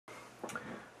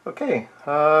Okay,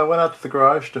 I went out to the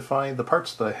garage to find the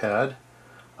parts that I had.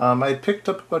 I picked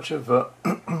up a bunch of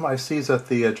ICs at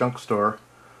the junk store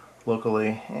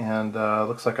locally, and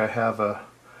looks like I have a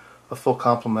full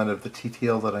complement of the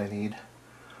TTL that I need.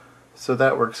 So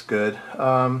that works good.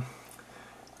 The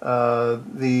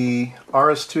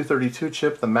RS-232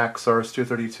 chip, the Max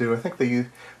RS-232, I think they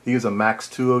use a Max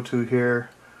 202 here,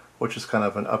 which is kind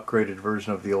of an upgraded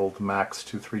version of the old Max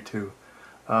 232.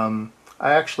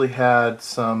 I actually had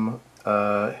some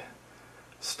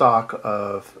stock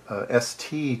of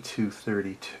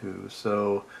ST232,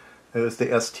 so it was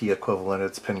the ST equivalent.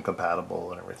 It's pin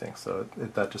compatible and everything, so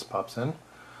that just pops in.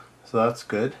 So that's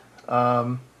good.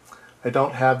 I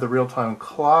don't have the real-time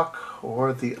clock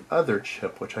or the other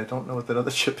chip, which I don't know what that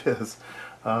other chip is.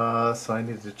 So I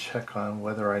need to check on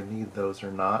whether I need those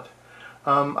or not.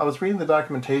 I was reading the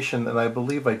documentation, and I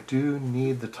believe I do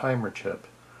need the timer chip.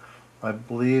 I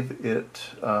believe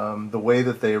the way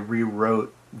that they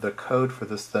rewrote the code for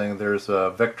this thing, there's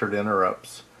vectored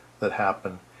interrupts that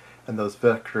happen, and those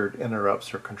vectored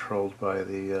interrupts are controlled by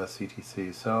the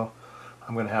CTC. So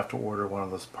I'm going to have to order one of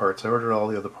those parts. I ordered all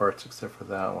the other parts except for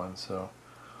that one, so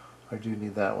I do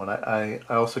need that one. I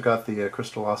also got the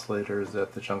crystal oscillators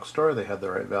at the junk store. They had the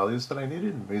right values that I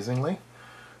needed, amazingly.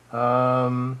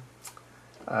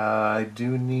 I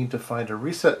do need to find a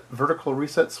vertical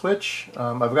reset switch.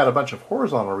 I've got a bunch of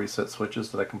horizontal reset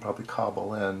switches that I can probably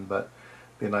cobble in, but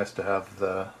it'd be nice to have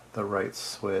the right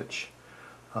switch.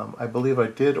 I believe I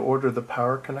did order the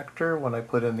power connector when I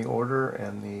put in the order,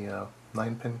 and the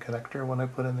 9-pin connector when I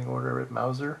put in the order at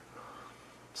Mauser.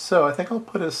 So I think I'll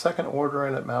put a second order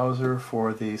in at Mauser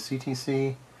for the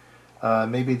CTC,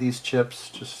 maybe these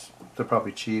chips, they're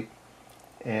probably cheap,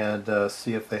 and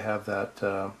see if they have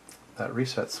that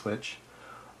reset switch,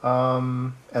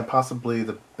 and possibly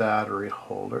the battery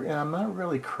holder. Yeah, I'm not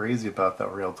really crazy about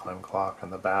that real-time clock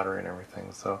and the battery and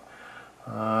everything, so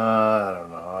I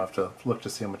don't know. I'll have to look to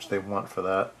see how much they want for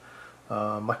that.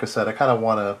 Like I said, I kind of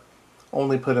want to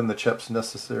only put in the chips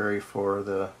necessary for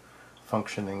the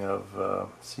functioning of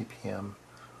CPM,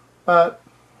 but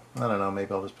I don't know,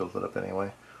 maybe I'll just build it up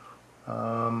anyway.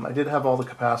 I did have all the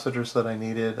capacitors that I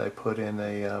needed. I put in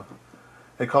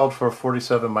it called for a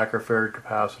 47 microfarad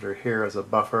capacitor here as a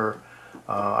buffer.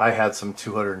 I had some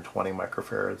 220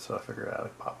 microfarads, so I figured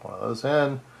I'd pop one of those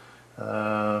in.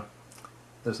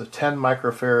 There's a 10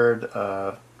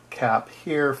 microfarad cap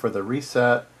here for the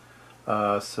reset,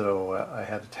 so I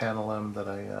had a tantalum that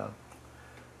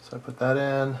so I put that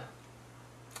in.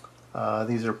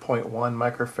 These are 0.1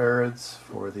 microfarads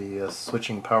for the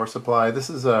switching power supply. This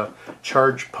is a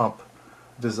charge pump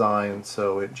design,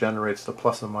 so it generates the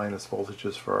plus and minus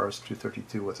voltages for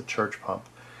RS-232 with a charge pump,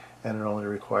 and it only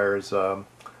requires 0.1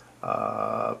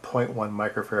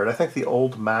 microfarad. I think the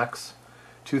old Max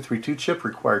 232 chip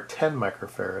required 10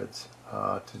 microfarads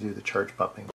to do the charge pumping.